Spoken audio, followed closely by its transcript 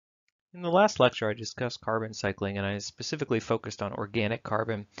In the last lecture, I discussed carbon cycling and I specifically focused on organic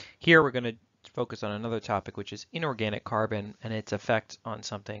carbon. Here, we're going to focus on another topic, which is inorganic carbon and its effect on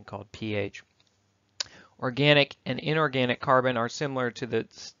something called pH. Organic and inorganic carbon are similar to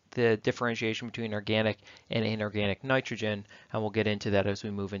the differentiation between organic and inorganic nitrogen, and we'll get into that as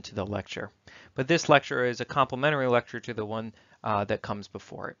we move into the lecture. But this lecture is a complementary lecture to the one that comes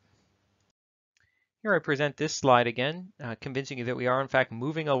before it. Here I present this slide again, convincing you that we are in fact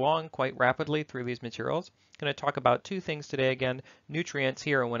moving along quite rapidly through these materials. I'm going to talk about two things today again, nutrients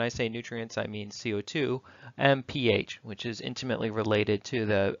here, and when I say nutrients I mean CO2, and pH, which is intimately related to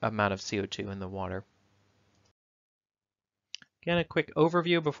the amount of CO2 in the water. Again, a quick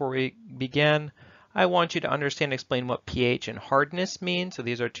overview before we begin. I want you to understand and explain what pH and hardness mean. So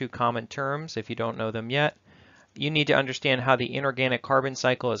these are two common terms if you don't know them yet. You need to understand how the inorganic carbon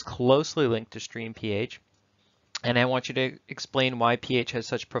cycle is closely linked to stream pH. And I want you to explain why pH has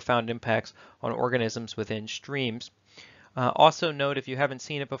such profound impacts on organisms within streams. Also note, if you haven't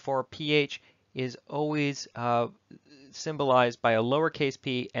seen it before, pH is always symbolized by a lowercase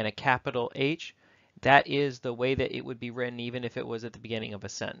p and a capital H. That is the way that it would be written even if it was at the beginning of a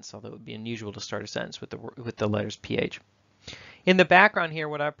sentence, although it would be unusual to start a sentence with the letters pH. In the background here,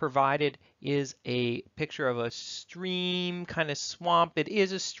 what I've provided is a picture of a stream, kind of swamp. It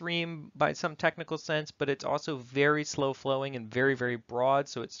is a stream by some technical sense, but it's also very slow flowing and very, very broad,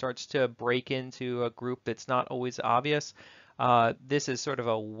 so it starts to break into a group that's not always obvious. This is sort of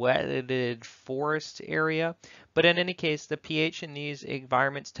a wetted forest area, but in any case, the pH in these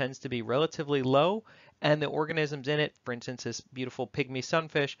environments tends to be relatively low, and the organisms in it, for instance, this beautiful pygmy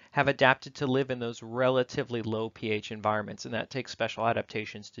sunfish, have adapted to live in those relatively low pH environments, and that takes special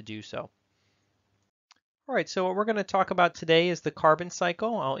adaptations to do so. All right, so what we're going to talk about today is the carbon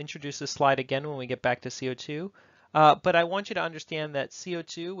cycle. I'll introduce this slide again when we get back to CO2. But I want you to understand that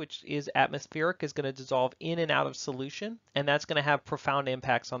CO2, which is atmospheric, is going to dissolve in and out of solution, and that's going to have profound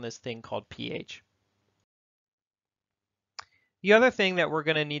impacts on this thing called pH. The other thing that we're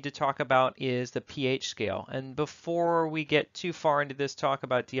going to need to talk about is the pH scale. And before we get too far into this talk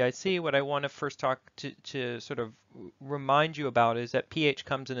about DIC, what I want to first talk to sort of remind you about is that pH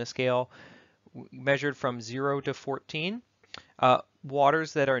comes in a scale measured from 0 to 14.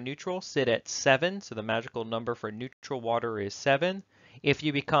 Waters that are neutral sit at 7, so the magical number for neutral water is 7. If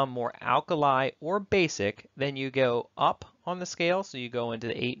you become more alkali or basic, then you go up on the scale, so you go into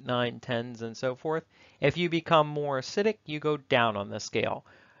the 8, 9, 10s, and so forth. If you become more acidic, you go down on the scale.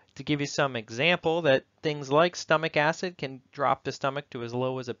 To give you some example, that things like stomach acid can drop the stomach to as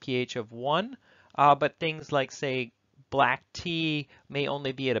low as a pH of 1, but things like, say, black tea may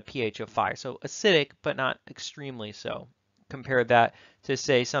only be at a pH of 5. So acidic, but not extremely so. Compare that to,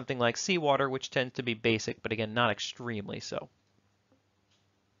 say, something like seawater, which tends to be basic, but again, not extremely so.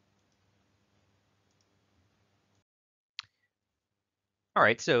 All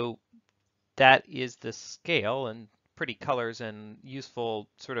right, so that is the scale, and pretty colors and useful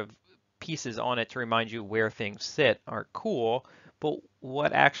sort of pieces on it to remind you where things sit are cool, but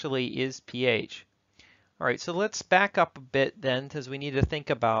what actually is pH? All right, so let's back up a bit then, because we need to think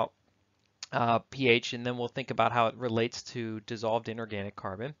about pH, and then we'll think about how it relates to dissolved inorganic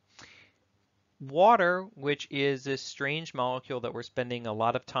carbon. Water, which is this strange molecule that we're spending a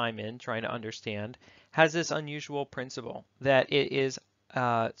lot of time in trying to understand, has this unusual principle that it is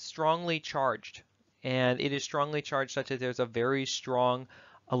strongly charged. And it is strongly charged such that there's a very strong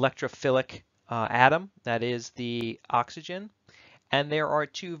electrophilic atom, that is the oxygen. And there are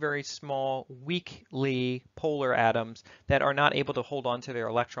two very small, weakly polar atoms that are not able to hold on to their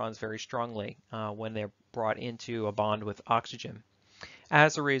electrons very strongly when they're brought into a bond with oxygen.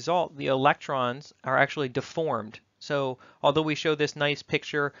 As a result, the electrons are actually deformed. So although we show this nice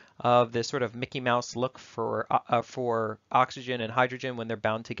picture of this sort of Mickey Mouse look for oxygen and hydrogen when they're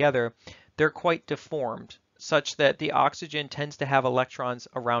bound together, they're quite deformed, such that the oxygen tends to have electrons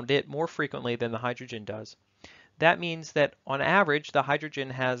around it more frequently than the hydrogen does. That means that on average, the hydrogen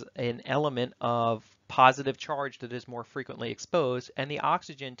has an element of positive charge that is more frequently exposed, and the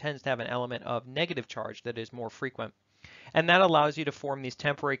oxygen tends to have an element of negative charge that is more frequent. And that allows you to form these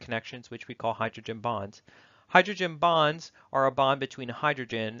temporary connections, which we call hydrogen bonds. Hydrogen bonds are a bond between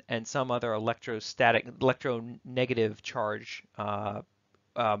hydrogen and some other electronegative charge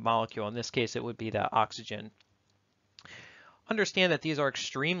molecule. In this case, it would be the oxygen. Understand that these are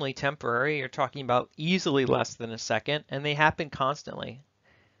extremely temporary. You're talking about easily less than a second, and they happen constantly.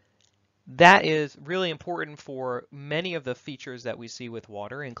 That is really important for many of the features that we see with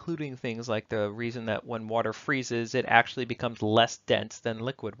water, including things like the reason that when water freezes, it actually becomes less dense than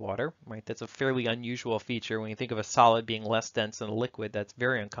liquid water, right? That's a fairly unusual feature. When you think of a solid being less dense than a liquid, that's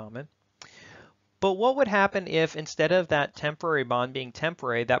very uncommon. But what would happen if instead of that temporary bond being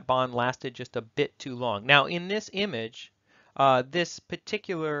temporary, that bond lasted just a bit too long? Now, in this image, this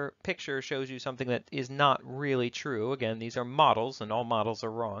particular picture shows you something that is not really true. Again, these are models, and all models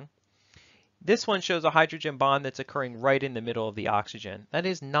are wrong. This one shows a hydrogen bond that's occurring right in the middle of the oxygen. That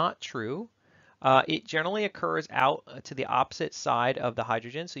is not true. It generally occurs out to the opposite side of the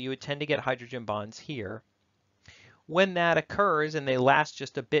hydrogen, so you would tend to get hydrogen bonds here. When that occurs and they last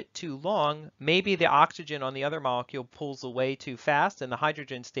just a bit too long, maybe the oxygen on the other molecule pulls away too fast and the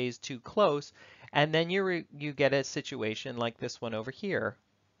hydrogen stays too close, and then you get a situation like this one over here,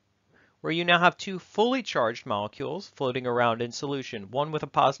 where you now have two fully charged molecules floating around in solution, one with a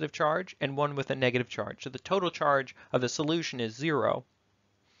positive charge and one with a negative charge. So the total charge of the solution is 0,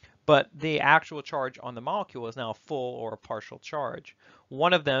 but the actual charge on the molecule is now a full or a partial charge.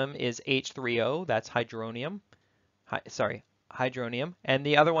 One of them is H3O, that's hydronium, and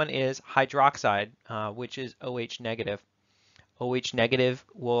the other one is hydroxide, which is OH negative. OH negative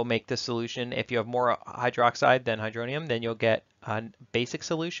will make the solution, if you have more hydroxide than hydronium, then you'll get a basic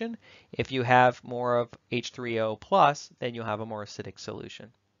solution. If you have more of H3O plus, then you'll have a more acidic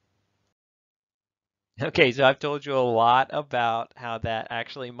solution. Okay, so I've told you a lot about how that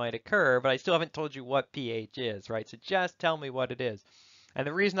actually might occur, but I still haven't told you what pH is, right? So just tell me what it is. And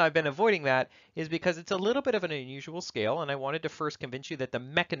the reason I've been avoiding that is because it's a little bit of an unusual scale, and I wanted to first convince you that the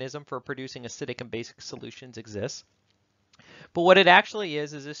mechanism for producing acidic and basic solutions exists. But what it actually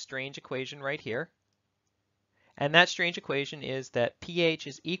is this strange equation right here. And that strange equation is that pH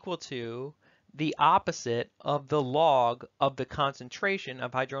is equal to the opposite of the log of the concentration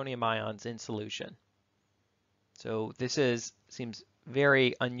of hydronium ions in solution. So this seems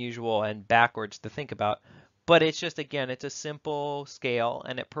very unusual and backwards to think about, but it's just, again, it's a simple scale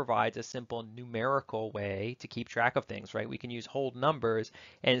and it provides a simple numerical way to keep track of things, right? We can use whole numbers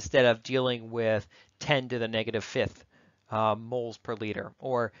instead of dealing with 10 to the negative fifth moles per liter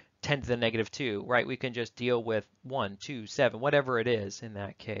or 10 to the negative 2, right? We can just deal with 1, 2, 7, whatever it is in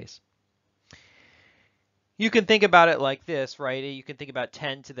that case. You can think about it like this, right? You can think about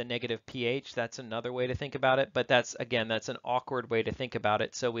 10 to the negative pH. That's another way to think about it, but that's an awkward way to think about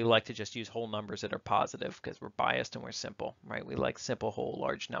it. So we like to just use whole numbers that are positive because we're biased and we're simple, right? We like simple, whole,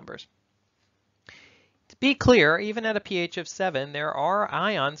 large numbers. To be clear, even at a pH of 7, there are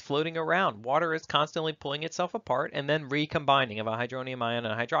ions floating around. Water is constantly pulling itself apart and then recombining. If a hydronium ion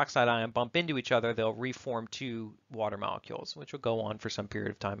and a hydroxide ion bump into each other, they'll reform two water molecules, which will go on for some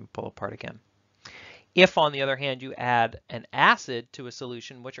period of time and pull apart again. If, on the other hand, you add an acid to a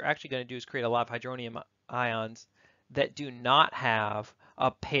solution, what you're actually going to do is create a lot of hydronium ions that do not have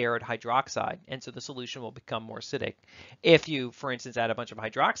a paired hydroxide, and so the solution will become more acidic. If you, for instance, add a bunch of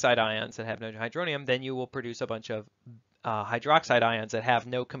hydroxide ions that have no hydronium, then you will produce a bunch of hydroxide ions that have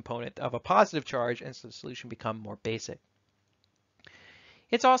no component of a positive charge, and so the solution become more basic.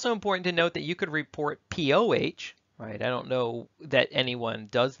 It's also important to note that you could report POH, right? I don't know that anyone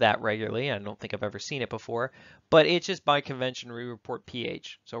does that regularly. I don't think I've ever seen it before, but it's just by convention we report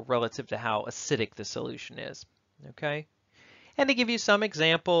pH, so relative to how acidic the solution is, okay? And to give you some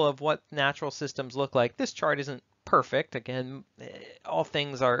example of what natural systems look like, this chart isn't perfect. Again,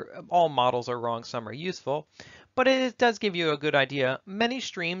 all models are wrong, some are useful, but it does give you a good idea. Many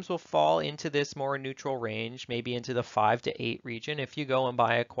streams will fall into this more neutral range, maybe into the 5 to 8 region. If you go and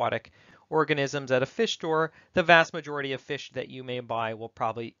buy aquatic organisms at a fish store, the vast majority of fish that you may buy will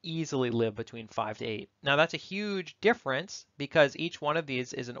probably easily live between 5 to 8. Now that's a huge difference because each one of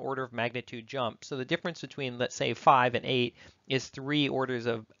these is an order of magnitude jump. So the difference between, let's say, 5 and 8 is 3 orders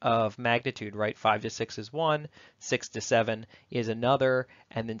of magnitude, right? 5 to 6 is 1, 6 to 7 is another,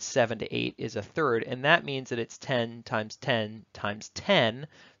 and then 7 to 8 is a third. And that means that it's 10 times 10 times 10.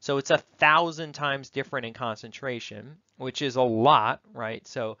 So it's 1,000 times different in concentration, which is a lot, right?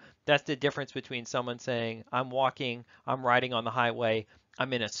 So that's the difference between someone saying, I'm walking, I'm riding on the highway,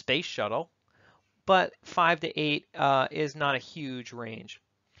 I'm in a space shuttle, but 5 to 8 is not a huge range.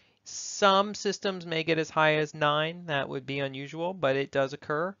 Some systems may get as high as 9. That would be unusual, but it does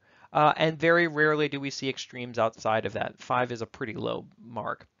occur. And very rarely do we see extremes outside of that. 5 is a pretty low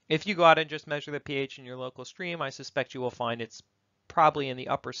mark. If you go out and just measure the pH in your local stream, I suspect you will find it's probably in the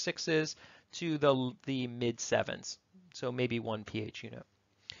upper 6s to the mid 7s. So maybe 1 pH unit.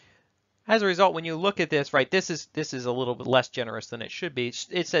 As a result, when you look at this, right, this is a little bit less generous than it should be.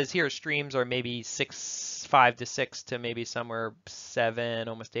 It says here streams are maybe 5 to 6 to maybe somewhere 7,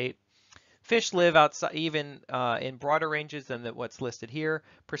 almost 8. Fish live outside, even in broader ranges than what's listed here.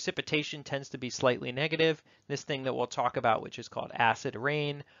 Precipitation tends to be slightly negative. This thing that we'll talk about, which is called acid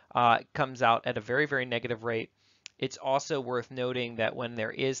rain, comes out at a very, very negative rate. It's also worth noting that when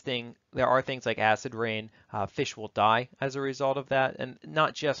there are things like acid rain, fish will die as a result of that, and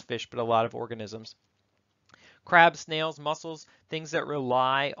not just fish, but a lot of organisms. Crabs, snails, mussels, things that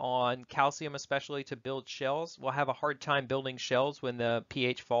rely on calcium especially to build shells will have a hard time building shells when the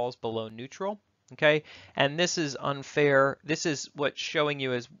pH falls below neutral. Okay, and this is unfair. This is what's showing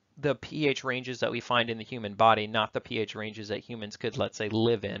you is the pH ranges that we find in the human body, not the pH ranges that humans could, let's say,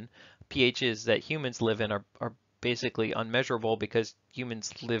 live in. pHs that humans live in are basically unmeasurable because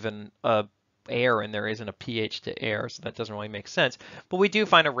humans live in air and there isn't a pH to air, so that doesn't really make sense. But we do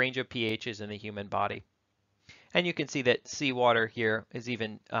find a range of pHs in the human body. And you can see that seawater here is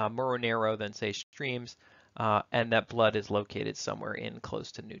even more narrow than, say, streams, and that blood is located somewhere in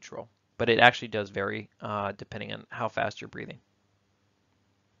close to neutral. But it actually does vary depending on how fast you're breathing.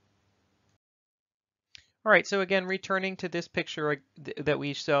 All right, so again, returning to this picture that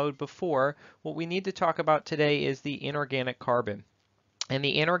we showed before, what we need to talk about today is the inorganic carbon. And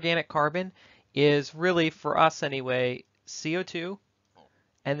the inorganic carbon is really, for us anyway, CO2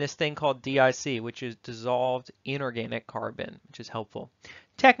 and this thing called DIC, which is dissolved inorganic carbon, which is helpful.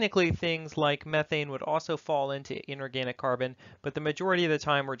 Technically, things like methane would also fall into inorganic carbon, but the majority of the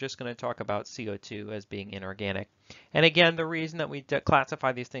time we're just going to talk about CO2 as being inorganic. And again, the reason that we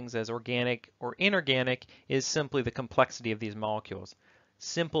classify these things as organic or inorganic is simply the complexity of these molecules.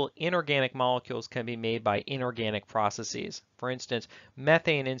 Simple inorganic molecules can be made by inorganic processes. For instance,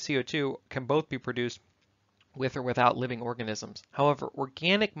 methane and CO2 can both be produced with or without living organisms. However,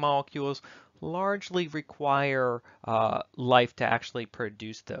 organic molecules largely require life to actually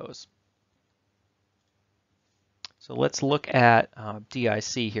produce those. So let's look at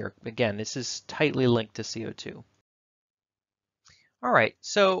DIC here. Again, this is tightly linked to CO2. All right,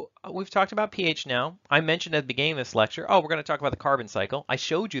 so we've talked about pH now. I mentioned at the beginning of this lecture, we're going to talk about the carbon cycle. I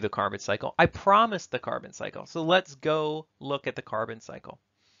showed you the carbon cycle. I promised the carbon cycle. So let's go look at the carbon cycle.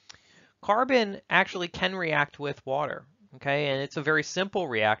 Carbon actually can react with water, okay? And it's a very simple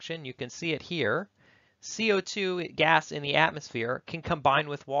reaction. You can see it here. CO2 gas in the atmosphere can combine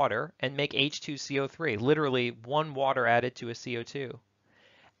with water and make H2CO3, literally one water added to a CO2.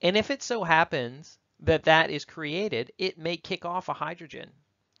 And if it so happens that that is created, it may kick off a hydrogen,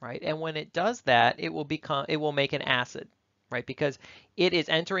 right? And when it does that, it will make an acid, right? Because it is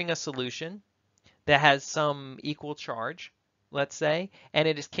entering a solution that has some equal charge, let's say, and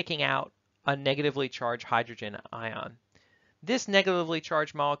it is kicking out a negatively charged hydrogen ion. This negatively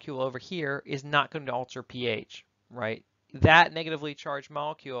charged molecule over here is not going to alter pH, right? That negatively charged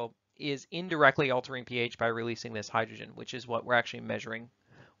molecule is indirectly altering pH by releasing this hydrogen, which is what we're actually measuring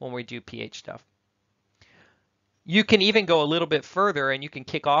when we do pH stuff. You can even go a little bit further and you can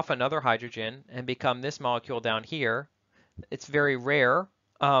kick off another hydrogen and become this molecule down here. It's very rare,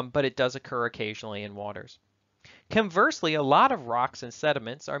 but it does occur occasionally in waters. Conversely, a lot of rocks and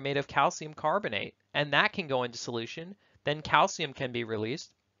sediments are made of calcium carbonate, and that can go into solution. Then calcium can be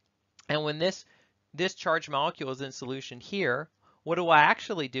released. And when this charged molecule is in solution here, what it will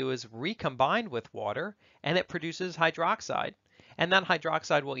actually do is recombine with water, and it produces hydroxide. And that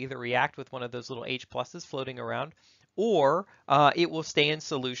hydroxide will either react with one of those little H pluses floating around, or it will stay in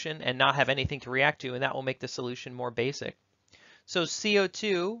solution and not have anything to react to, and that will make the solution more basic. So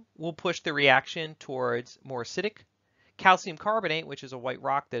CO2 will push the reaction towards more acidic. Calcium carbonate, which is a white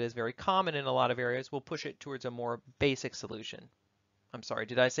rock that is very common in a lot of areas, will push it towards a more basic solution. I'm sorry,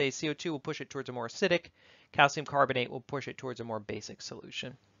 did I say CO2 will push it towards a more acidic? Calcium carbonate will push it towards a more basic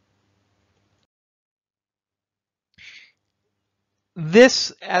solution.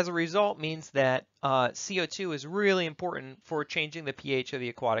 This, as a result, means that CO2 is really important for changing the pH of the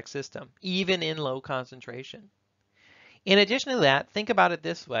aquatic system, even in low concentration. In addition to that, think about it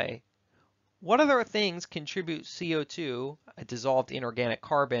this way. What other things contribute CO2, a dissolved inorganic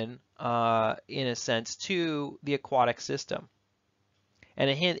carbon, in a sense, to the aquatic system? And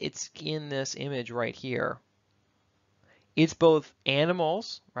a hint, it's in this image right here. It's both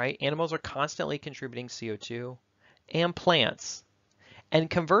animals, right? Animals are constantly contributing CO2, and plants. And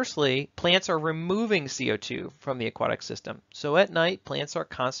conversely, plants are removing CO2 from the aquatic system. So at night, plants are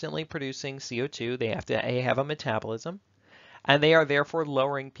constantly producing CO2. They have to have a metabolism, and they are therefore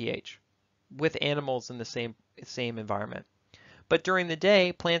lowering pH with animals in the same environment. But during the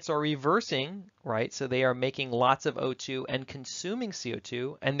day, plants are reversing, right? So they are making lots of O2 and consuming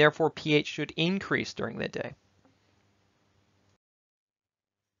CO2, and therefore pH should increase during the day.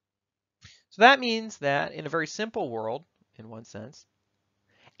 So that means that in a very simple world, in one sense,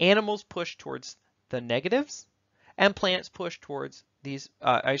 animals push towards the negatives and plants push towards these,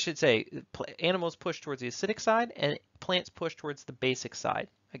 animals push towards the acidic side and plants push towards the basic side.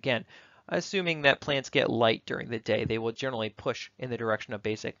 Again, assuming that plants get light during the day, they will generally push in the direction of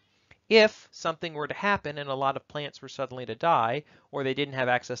basic. If something were to happen and a lot of plants were suddenly to die, or they didn't have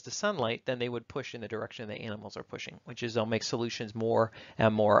access to sunlight, then they would push in the direction the animals are pushing, which is they'll make solutions more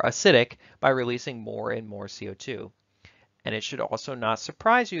and more acidic by releasing more and more CO2. And it should also not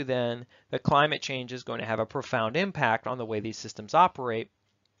surprise you then that climate change is going to have a profound impact on the way these systems operate,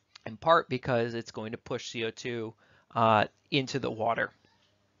 in part because it's going to push CO2 into the water.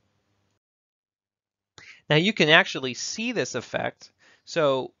 Now you can actually see this effect.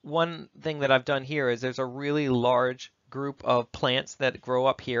 So one thing that I've done here is there's a really large group of plants that grow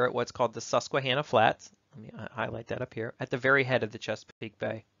up here at what's called the Susquehanna Flats. Let me highlight that up here at the very head of the Chesapeake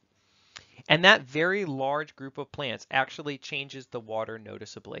Bay. And that very large group of plants actually changes the water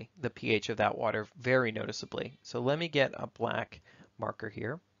noticeably, the pH of that water very noticeably. So let me get a black marker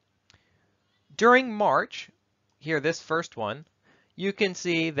here. During March, here this first one, you can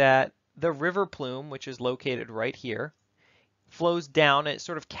see that the river plume, which is located right here, flows down. It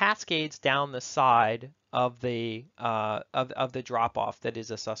sort of cascades down the side of the drop-off that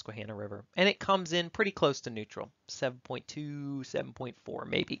is a Susquehanna River, and it comes in pretty close to neutral, 7.2, 7.4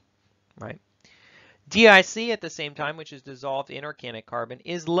 maybe, right? DIC at the same time, which is dissolved inorganic carbon,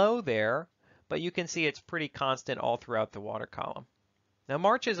 is low there, but you can see it's pretty constant all throughout the water column. Now,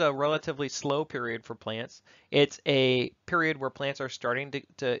 March is a relatively slow period for plants. It's a period where plants are starting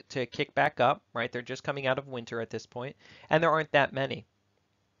to kick back up, right? They're just coming out of winter at this point, and there aren't that many.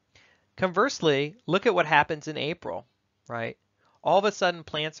 Conversely, look at what happens in April, right? All of a sudden,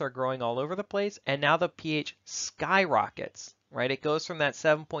 plants are growing all over the place, and now the pH skyrockets, right? It goes from that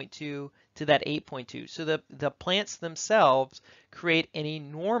 7.2 to that 8.2. So the plants themselves create an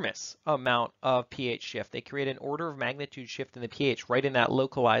enormous amount of pH shift. They create an order of magnitude shift in the pH right in that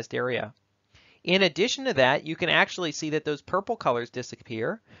localized area. In addition to that, you can actually see that those purple colors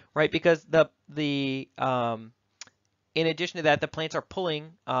disappear, right? Because in addition to that, the plants are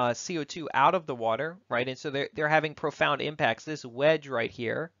pulling CO2 out of the water, right? And so they're having profound impacts. This wedge right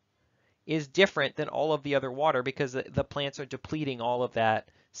here is different than all of the other water because the plants are depleting all of that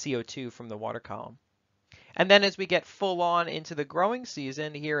CO2 from the water column. And then as we get full on into the growing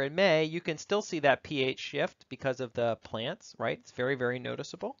season here in May, you can still see that pH shift because of the plants, right? It's very, very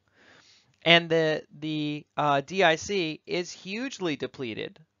noticeable. And the DIC is hugely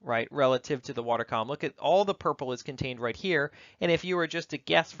depleted, right, relative to the water column. Look at all the purple is contained right here. And if you were just to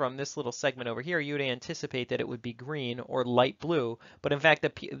guess from this little segment over here, you would anticipate that it would be green or light blue. But in fact,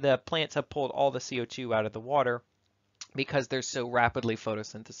 the plants have pulled all the CO2 out of the water because they're so rapidly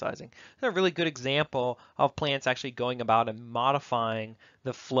photosynthesizing. It's a really good example of plants actually going about and modifying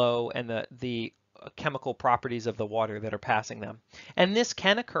the flow and the chemical properties of the water that are passing them. And this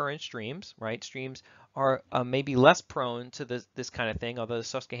can occur in streams, right? Streams are maybe less prone to this kind of thing, although the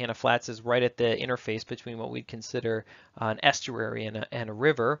Susquehanna Flats is right at the interface between what we'd consider an estuary and a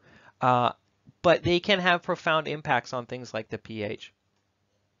river. But they can have profound impacts on things like the pH.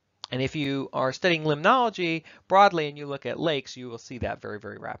 And if you are studying limnology broadly and you look at lakes, you will see that very,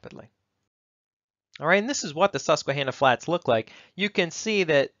 very rapidly. All right, and this is what the Susquehanna Flats look like. You can see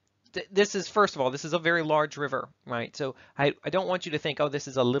that this is, first of all, this is a very large river, right? So I don't want you to think, oh, this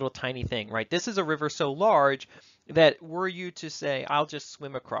is a little tiny thing, right? This is a river so large that were you to say, I'll just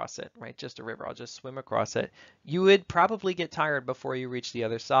swim across it, right? Just a river, I'll just swim across it. You would probably get tired before you reach the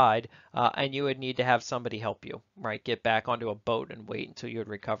other side, and you would need to have somebody help you, right? Get back onto a boat and wait until you had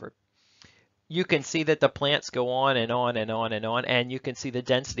recovered. You can see that the plants go on and on and on and on, and you can see the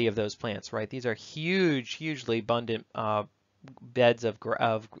density of those plants, right? These are huge, hugely abundant beds of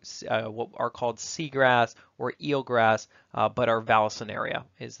what are called seagrass or eelgrass, but are Vallisneria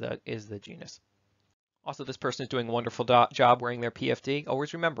is the genus. Also, this person is doing a wonderful job wearing their PFD.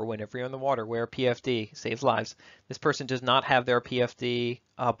 Always remember, whenever you're in the water, wear PFD, saves lives. This person does not have their PFD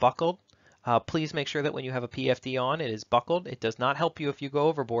buckled. Please make sure that when you have a PFD on, it is buckled. It does not help you if you go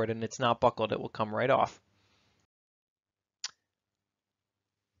overboard and it's not buckled. It will come right off.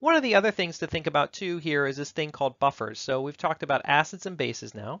 One of the other things to think about too here is this thing called buffers. So we've talked about acids and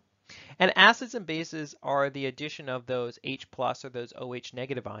bases now. And acids and bases are the addition of those H plus or those OH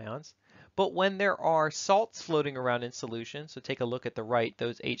negative ions. But when there are salts floating around in solution, so take a look at the right,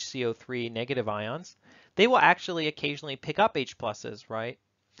 those HCO3 negative ions, they will actually occasionally pick up H pluses, right?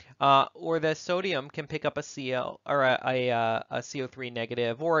 Or the sodium can pick up a Cl or a CO3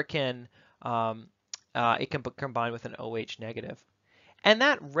 negative, or it can combine with an OH negative. And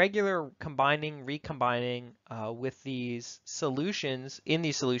that regular combining, recombining with these solutions, in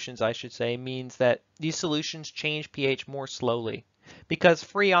these solutions I should say, means that these solutions change pH more slowly. because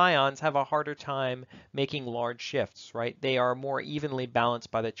free ions have a harder time making large shifts, right? They are more evenly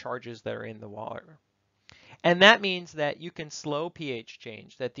balanced by the charges that are in the water. And that means that you can slow pH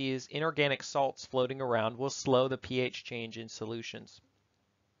change, that these inorganic salts floating around will slow the pH change in solutions.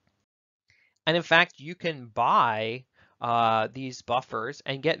 And in fact, you can buy these buffers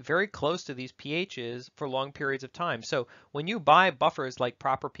and get very close to these pHs for long periods of time. So when you buy buffers like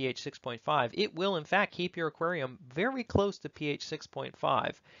proper pH 6.5, it will in fact keep your aquarium very close to pH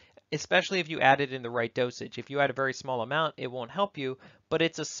 6.5, especially if you add it in the right dosage. If you add a very small amount, it won't help you, but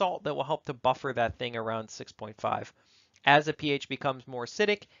it's a salt that will help to buffer that thing around 6.5. As the pH becomes more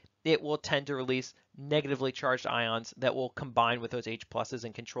acidic, it will tend to release negatively charged ions that will combine with those H pluses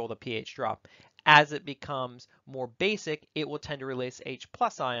and control the pH drop. As it becomes more basic, it will tend to release H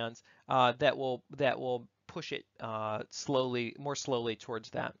plus ions that will push it more slowly towards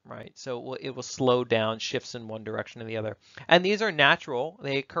that, right? So it will slow down shifts in one direction or the other. And these are natural.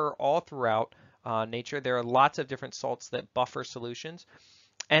 They occur all throughout nature. There are lots of different salts that buffer solutions.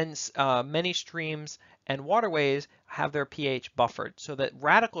 And many streams and waterways have their pH buffered so that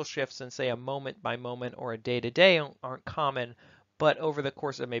radical shifts in, say, a moment by moment or a day to day aren't common, but over the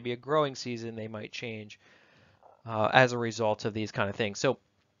course of maybe a growing season, they might change as a result of these kind of things. So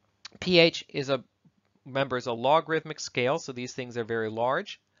pH remember, is a logarithmic scale, so these things are very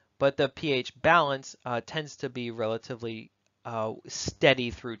large, but the pH balance tends to be relatively steady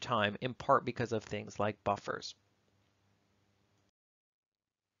through time, in part because of things like buffers.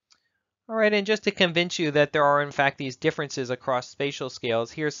 All right, and just to convince you that there are in fact these differences across spatial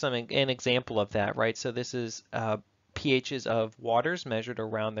scales, here's an example of that, right? So this is pHs of waters measured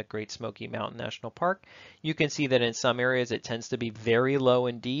around the Great Smoky Mountain National Park. You can see that in some areas it tends to be very low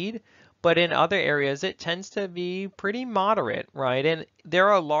indeed, but in other areas it tends to be pretty moderate, right? And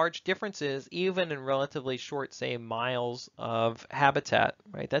there are large differences even in relatively short, say, miles of habitat,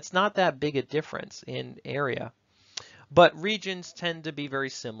 right? That's not that big a difference in area. But regions tend to be very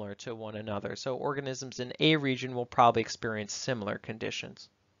similar to one another. So organisms in a region will probably experience similar conditions.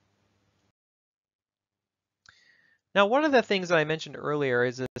 Now, one of the things that I mentioned earlier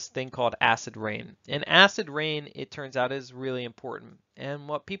is this thing called acid rain. And acid rain, it turns out, is really important. And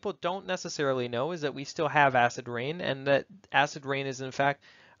what people don't necessarily know is that we still have acid rain, and that acid rain is in fact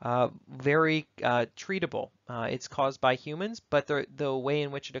very treatable. It's caused by humans, but the way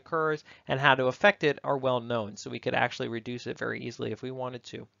in which it occurs and how to affect it are well known. So we could actually reduce it very easily if we wanted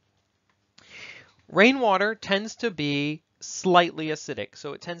to. Rainwater tends to be slightly acidic,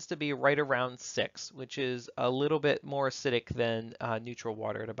 so it tends to be right around 6, which is a little bit more acidic than neutral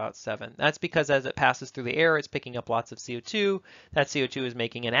water at about 7. That's because as it passes through the air, it's picking up lots of CO2. That CO2 is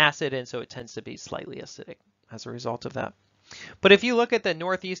making an acid, and so it tends to be slightly acidic as a result of that. But if you look at the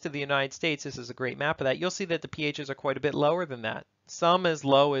northeast of the United States, this is a great map of that, you'll see that the pHs are quite a bit lower than that. Some as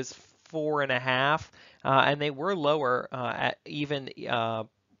low as 4.5, and they were lower at even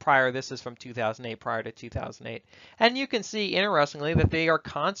prior. This is from 2008, prior to 2008. And you can see, interestingly, that they are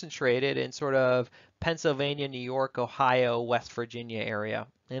concentrated in sort of Pennsylvania, New York, Ohio, West Virginia area.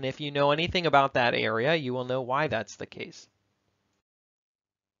 And if you know anything about that area, you will know why that's the case.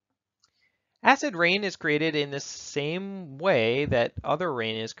 Acid rain is created in the same way that other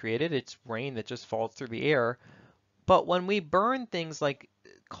rain is created. It's rain that just falls through the air. But when we burn things like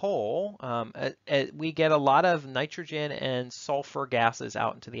coal, we get a lot of nitrogen and sulfur gases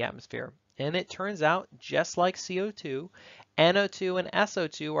out into the atmosphere. And it turns out, just like CO2, NO2 and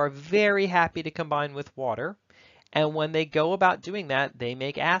SO2 are very happy to combine with water. And when they go about doing that, they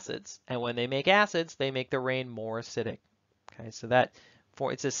make acids. And when they make acids, they make the rain more acidic. Okay, so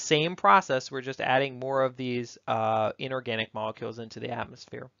it's the same process. We're just adding more of these inorganic molecules into the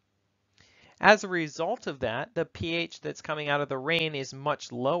atmosphere. As a result of that, the pH that's coming out of the rain is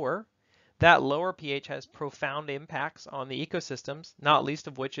much lower. That lower pH has profound impacts on the ecosystems, not least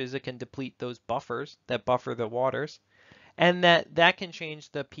of which is it can deplete those buffers that buffer the waters. And that can change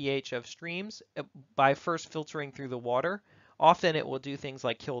the pH of streams by first filtering through the water. Often it will do things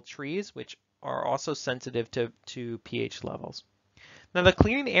like kill trees, which are also sensitive to pH levels. Now, the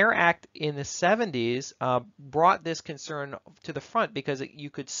Clean Air Act in the 70s brought this concern to the front because you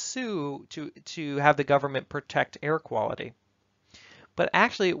could sue to have the government protect air quality. But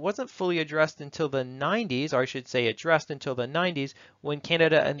actually, it wasn't fully addressed until the 90s, or I should say addressed until the 90s, when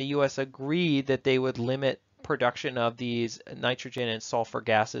Canada and the US agreed that they would limit production of these nitrogen and sulfur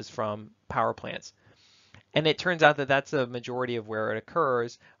gases from power plants. And it turns out that that's a majority of where it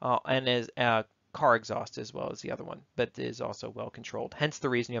occurs, and is car exhaust as well as the other one, but is also well controlled. Hence the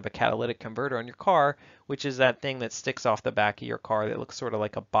reason you have a catalytic converter on your car, which is that thing that sticks off the back of your car that looks sort of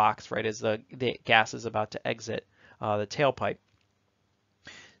like a box, right, as the gas is about to exit the tailpipe.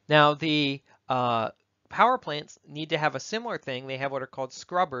 Now, the power plants need to have a similar thing. They have what are called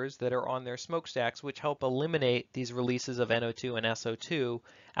scrubbers that are on their smokestacks, which help eliminate these releases of NO2 and SO2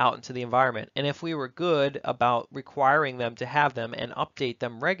 out into the environment. And if we were good about requiring them to have them and update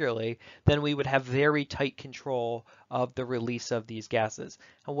them regularly, then we would have very tight control of the release of these gases.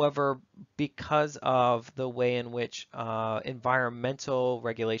 However, because of the way in which environmental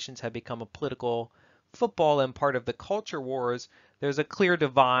regulations have become a political football and part of the culture wars, there's a clear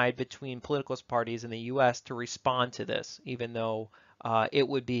divide between political parties in the U.S. to respond to this, even though it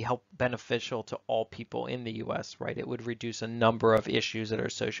would be beneficial to all people in the U.S., right? It would reduce a number of issues that are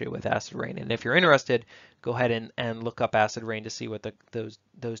associated with acid rain. And if you're interested, go ahead and look up acid rain to see what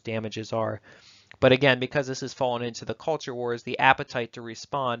those damages are. But again, because this has fallen into the culture wars, the appetite to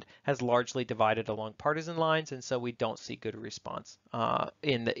respond has largely divided along partisan lines, and so we don't see good response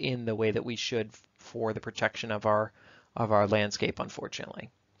in the way that we should for the protection of our landscape, unfortunately.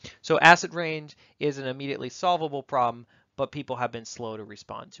 So acid rain is an immediately solvable problem, but people have been slow to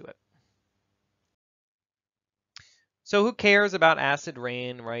respond to it. So who cares about acid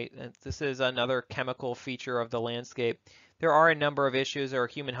rain, right? This is another chemical feature of the landscape. There are a number of issues. There are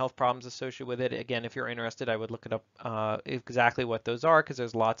human health problems associated with it. Again, if you're interested, I would look it up exactly what those are because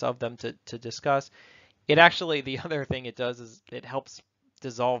there's lots of them to discuss. It actually, the other thing it does is it helps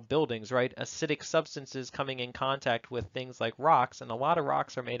dissolve buildings, right? Acidic substances coming in contact with things like rocks, and a lot of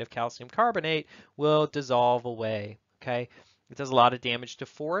rocks are made of calcium carbonate, will dissolve away, okay? It does a lot of damage to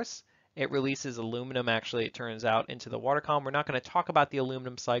forests. It releases aluminum, actually, it turns out, into the water column. We're not going to talk about the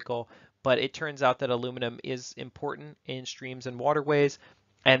aluminum cycle, but it turns out that aluminum is important in streams and waterways,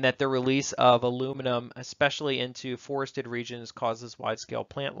 and that the release of aluminum, especially into forested regions, causes wide-scale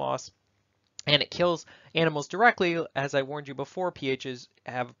plant loss. And it kills animals directly. As I warned you before, pHs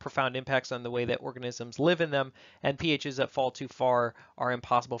have profound impacts on the way that organisms live in them, and pHs that fall too far are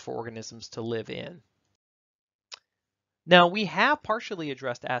impossible for organisms to live in. Now, we have partially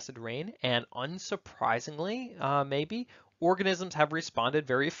addressed acid rain, and unsurprisingly, maybe, organisms have responded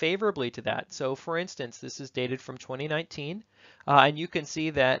very favorably to that. So, for instance, this is dated from 2019, and you can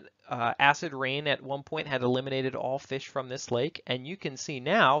see that acid rain at one point had eliminated all fish from this lake, and you can see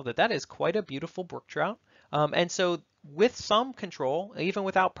now that that is quite a beautiful brook trout. And so, with some control, even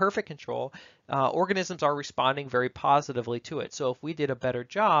without perfect control, organisms are responding very positively to it. So, if we did a better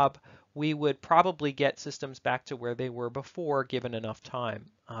job, we would probably get systems back to where they were before given enough time.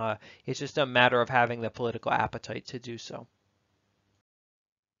 It's just a matter of having the political appetite to do so.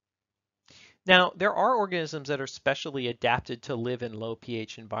 Now, there are organisms that are specially adapted to live in low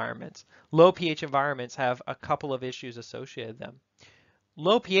pH environments. Low pH environments have a couple of issues associated with them.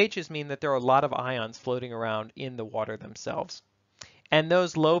 Low pHs mean that there are a lot of ions floating around in the water themselves. And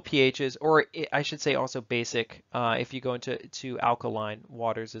those low pHs, or I should say also basic, if you go into alkaline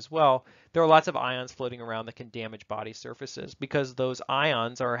waters as well, there are lots of ions floating around that can damage body surfaces because those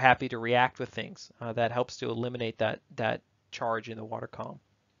ions are happy to react with things. That helps to eliminate that charge in the water column.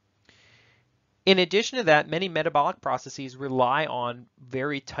 In addition to that, many metabolic processes rely on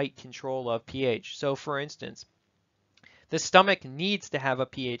very tight control of pH. So for instance, the stomach needs to have a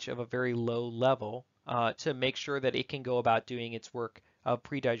pH of a very low level to make sure that it can go about doing its work of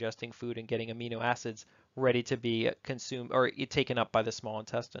pre-digesting food and getting amino acids ready to be consumed or taken up by the small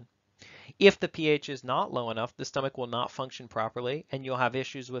intestine. If the pH is not low enough, the stomach will not function properly, and you'll have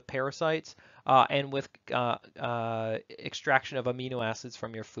issues with parasites and with extraction of amino acids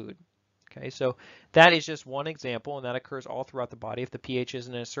from your food. Okay, so that is just one example, and that occurs all throughout the body. If the pH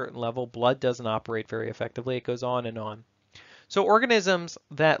isn't at a certain level, blood doesn't operate very effectively. It goes on and on. So organisms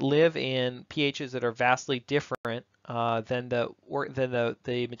that live in pHs that are vastly different than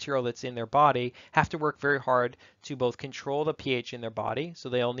the material that's in their body have to work very hard to both control the pH in their body. So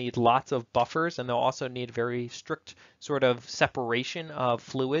they'll need lots of buffers, and they'll also need very strict sort of separation of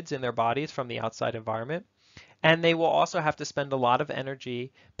fluids in their bodies from the outside environment. And they will also have to spend a lot of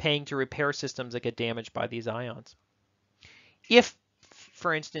energy paying to repair systems that get damaged by these ions. If,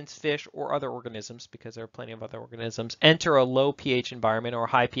 for instance, fish or other organisms, because there are plenty of other organisms, enter a low pH environment or a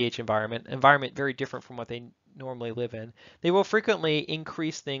high pH environment very different from what they normally live in, they will frequently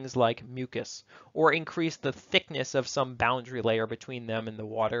increase things like mucus or increase the thickness of some boundary layer between them and the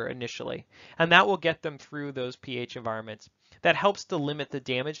water initially. And that will get them through those pH environments. That helps to limit the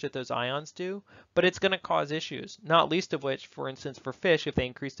damage that those ions do, but it's going to cause issues, not least of which, for instance, for fish, if they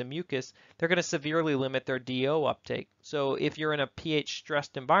increase the mucus, they're going to severely limit their DO uptake. So if you're in a pH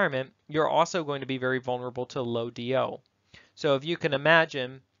stressed environment, you're also going to be very vulnerable to low DO. So if you can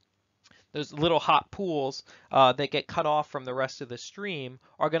imagine, those little hot pools that get cut off from the rest of the stream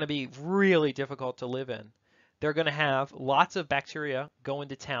are going to be really difficult to live in. They're going to have lots of bacteria going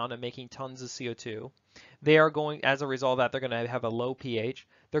to town and making tons of CO2. They are going, as a result of that, they're going to have a low pH.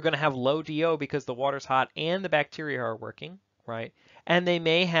 They're going to have low DO because the water's hot and the bacteria are working, right? And they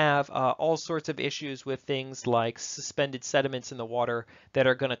may have all sorts of issues with things like suspended sediments in the water that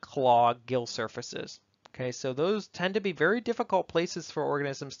are going to clog gill surfaces. Okay, so those tend to be very difficult places for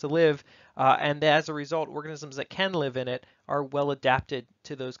organisms to live, and as a result, organisms that can live in it are well adapted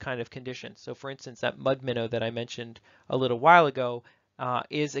to those kind of conditions. So for instance, that mud minnow that I mentioned a little while ago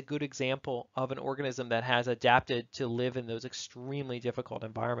is a good example of an organism that has adapted to live in those extremely difficult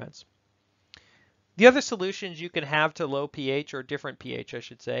environments. The other solutions you can have to low pH or different pH, I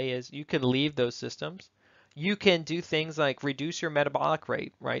should say, is you can leave those systems. You can do things like reduce your metabolic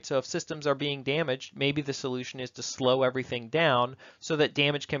rate, right? So if systems are being damaged, maybe the solution is to slow everything down so that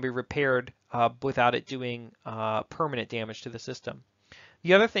damage can be repaired without it doing permanent damage to the system.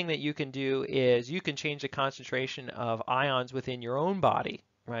 The other thing that you can do is you can change the concentration of ions within your own body,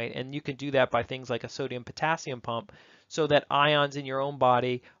 right? And you can do that by things like a sodium potassium pump so that ions in your own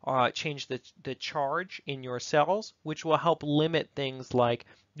body change the charge in your cells, which will help limit things like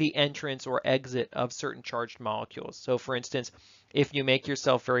the entrance or exit of certain charged molecules. So for instance, if you make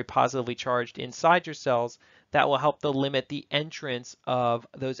yourself very positively charged inside your cells, that will help to limit the entrance of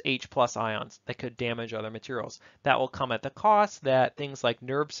those H plus ions that could damage other materials. That will come at the cost that things like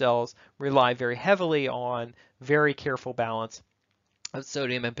nerve cells rely very heavily on very careful balance of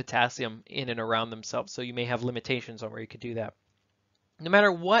sodium and potassium in and around themselves. So you may have limitations on where you could do that. No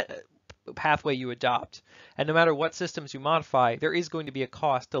matter what pathway you adopt, and no matter what systems you modify, there is going to be a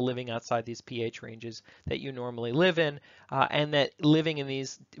cost to living outside these pH ranges that you normally live in, and that living in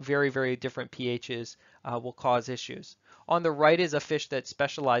these very, very different pHs will cause issues. On the right is a fish that's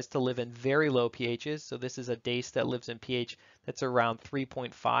specialized to live in very low pHs. So this is a dace that lives in pH that's around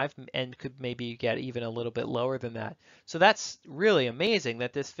 3.5 and could maybe get even a little bit lower than that. So that's really amazing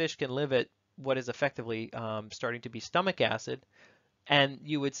that this fish can live at what is effectively starting to be stomach acid. And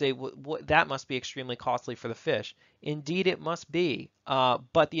you would say, that must be extremely costly for the fish. Indeed, it must be.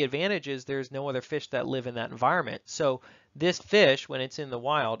 But the advantage is there's no other fish that live in that environment. So this fish, when it's in the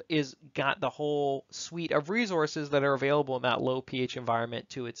wild, is got the whole suite of resources that are available in that low pH environment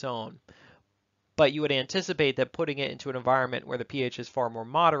to its own. But you would anticipate that putting it into an environment where the pH is far more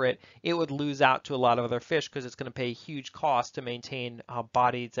moderate, it would lose out to a lot of other fish because it's going to pay huge cost to maintain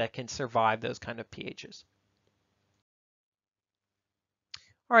bodies that can survive those kind of pHs.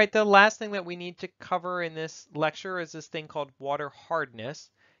 All right, the last thing that we need to cover in this lecture is this thing called water hardness.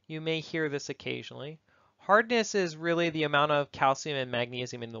 You may hear this occasionally. Hardness is really the amount of calcium and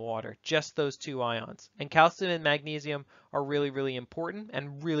magnesium in the water, just those two ions. And calcium and magnesium are really, really important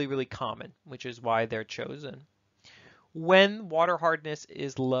and really, really common, which is why they're chosen. When water hardness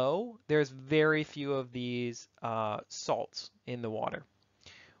is low, there's very few of these salts in the water.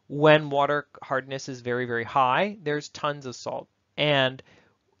 When water hardness is very, very high, there's tons of salt. And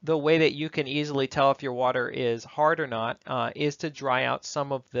the way that you can easily tell if your water is hard or not is to dry out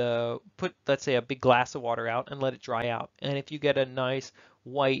some of let's say a big glass of water out and let it dry out. And if you get a nice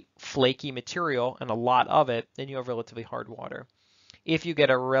white flaky material and a lot of it, then you have relatively hard water. If you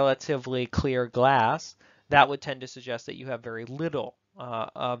get a relatively clear glass, that would tend to suggest that you have very little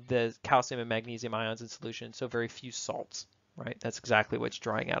of the calcium and magnesium ions in solution, so very few salts, right? That's exactly what's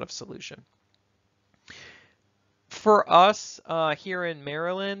drying out of solution. For us here in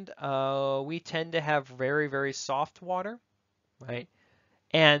Maryland, we tend to have very, very soft water, right?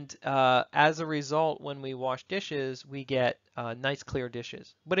 And as a result, when we wash dishes, we get nice clear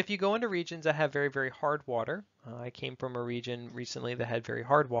dishes. But if you go into regions that have very, very hard water, I came from a region recently that had very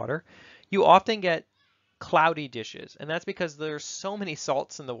hard water, you often get cloudy dishes. And that's because there's so many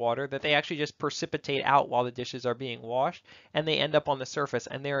salts in the water that they actually just precipitate out while the dishes are being washed, and they end up on the surface.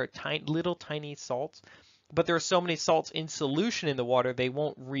 And they're little tiny salts, but there are so many salts in solution in the water, they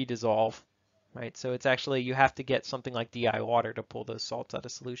won't redissolve, right? So it's actually, you have to get something like DI water to pull those salts out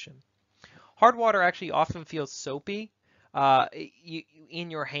of solution. Hard water actually often feels soapy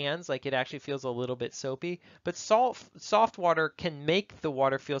in your hands, like it actually feels a little bit soapy, but soft water can make the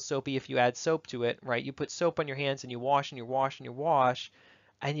water feel soapy if you add soap to it, right? You put soap on your hands and you wash and you wash and you wash,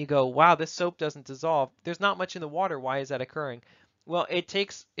 and you go, wow, this soap doesn't dissolve. There's not much in the water. Why is that occurring? Well, it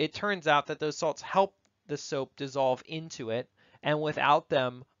turns out that those salts help the soap dissolve into it, and without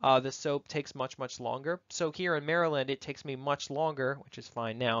them, the soap takes much, much longer. So here in Maryland, it takes me much longer, which is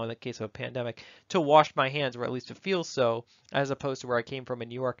fine now in the case of a pandemic, to wash my hands, or at least it feels so, as opposed to where I came from in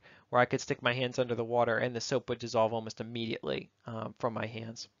New York, where I could stick my hands under the water and the soap would dissolve almost immediately from my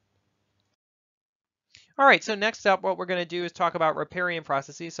hands. All right, so next up, what we're going to do is talk about riparian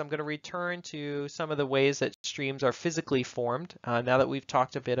processes. So I'm going to return to some of the ways that streams are physically formed now that we've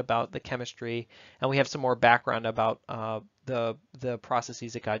talked a bit about the chemistry and we have some more background about the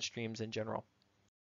processes that guide streams in general.